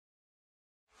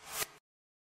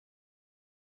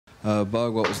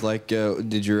Bug, what was like?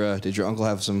 Did your uncle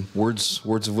have some words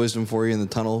of wisdom for you in the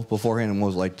tunnel beforehand, and what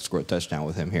was it like to score a touchdown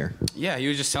with him here? Yeah, he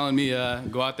was just telling me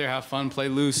go out there, have fun, play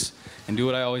loose, and do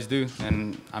what I always do.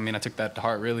 And I mean, I took that to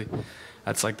heart really.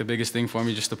 That's like the biggest thing for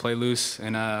me, just to play loose.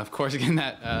 And of course, getting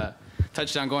that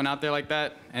touchdown going out there like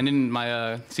that, and in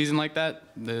my season like that,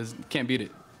 can't beat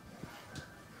it.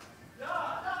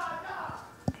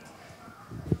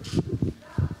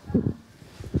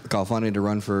 Khalfani, to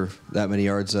run for that many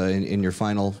yards in your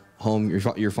final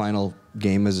your final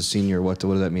game as a senior, what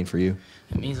does that mean for you?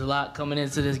 It means a lot. Coming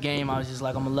into this game, I was just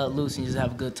like, I'm going to let loose and just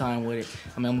have a good time with it.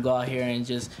 I mean, I'm going to go out here and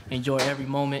just enjoy every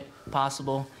moment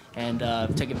possible and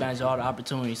take advantage of all the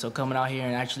opportunities. So coming out here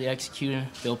and actually executing,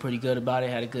 feel pretty good about it,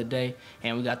 had a good day,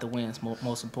 and we got the wins,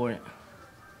 most important.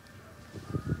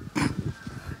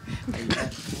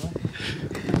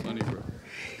 Funny, bro.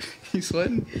 You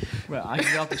sweating? Bro, I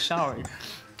just got out the shower.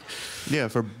 Yeah,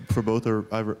 for both or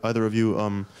either of you,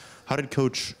 how did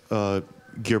Coach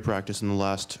gear practice in the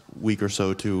last week or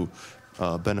so to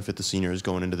benefit the seniors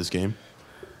going into this game?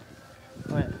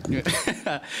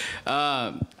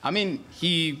 I mean,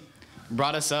 he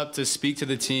brought us up to speak to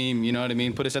the team, you know what I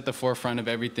mean, put us at the forefront of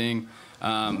everything.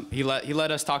 He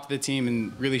let us talk to the team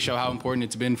and really show how important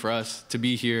it's been for us to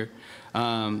be here.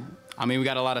 I mean, we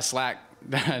got a lot of slack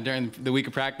during the week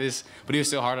of practice, but he was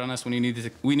still hard on us when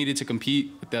we needed to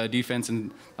compete with the defense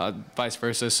and vice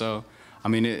versa. So, I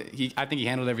mean, I think he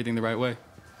handled everything the right way.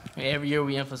 Every year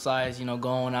we emphasize, you know,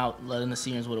 going out, letting the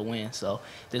seniors with a win. So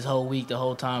this whole week, the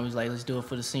whole time, we was like, let's do it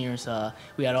for the seniors.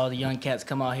 We had all the young cats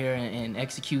come out here and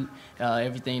execute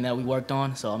everything that we worked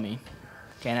on. So, I mean,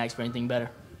 can't ask for anything better.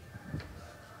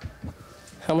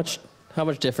 How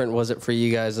much different was it for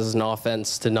you guys as an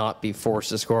offense to not be forced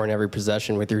to score in every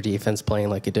possession with your defense playing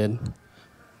like it did?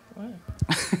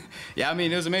 Yeah, I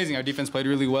mean, it was amazing. Our defense played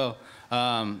really well.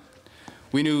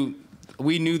 We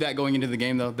knew that going into the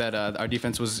game, though, that our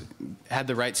defense had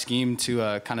the right scheme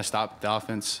to kind of stop the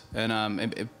offense. And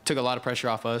it took a lot of pressure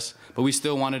off us. But we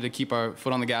still wanted to keep our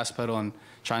foot on the gas pedal and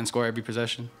try and score every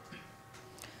possession.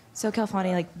 So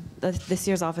Khalfani, like this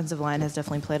year's offensive line has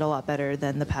definitely played a lot better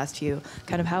than the past few.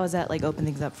 Kind of how has that like opened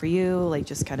things up for you? Like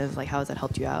just kind of like how has that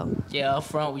helped you out? Yeah, up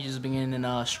front we just been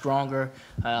getting stronger,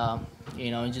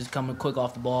 you know, and just coming quick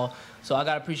off the ball. So I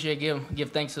gotta appreciate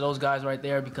give thanks to those guys right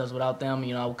there, because without them,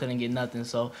 you know, I couldn't get nothing.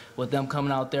 So with them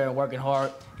coming out there and working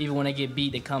hard, even when they get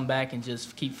beat, they come back and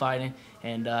just keep fighting.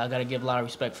 And I gotta give a lot of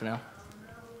respect for them.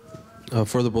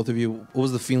 For the both of you, what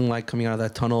was the feeling like coming out of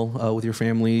that tunnel with your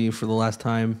family for the last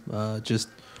time? Just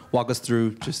walk us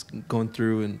through, just going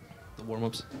through and the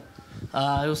warm-ups.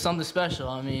 It was something special.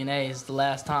 I mean, hey, it's the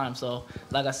last time. So,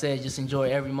 like I said, just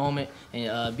enjoy every moment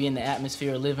and be in the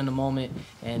atmosphere, live in the moment,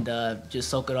 and just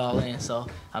soak it all in. So,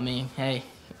 I mean, hey,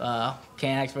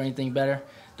 can't ask for anything better.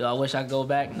 Do I wish I could go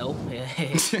back? Nope.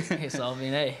 So, I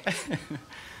mean, hey.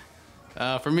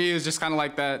 For me, it was just kind of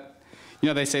like that. You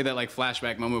know, they say that like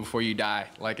flashback moment before you die.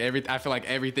 Like I feel like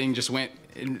everything just went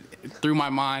through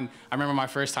my mind. I remember my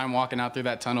first time walking out through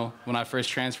that tunnel when I first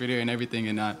transferred here and everything,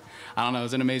 and I don't know, it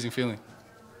was an amazing feeling.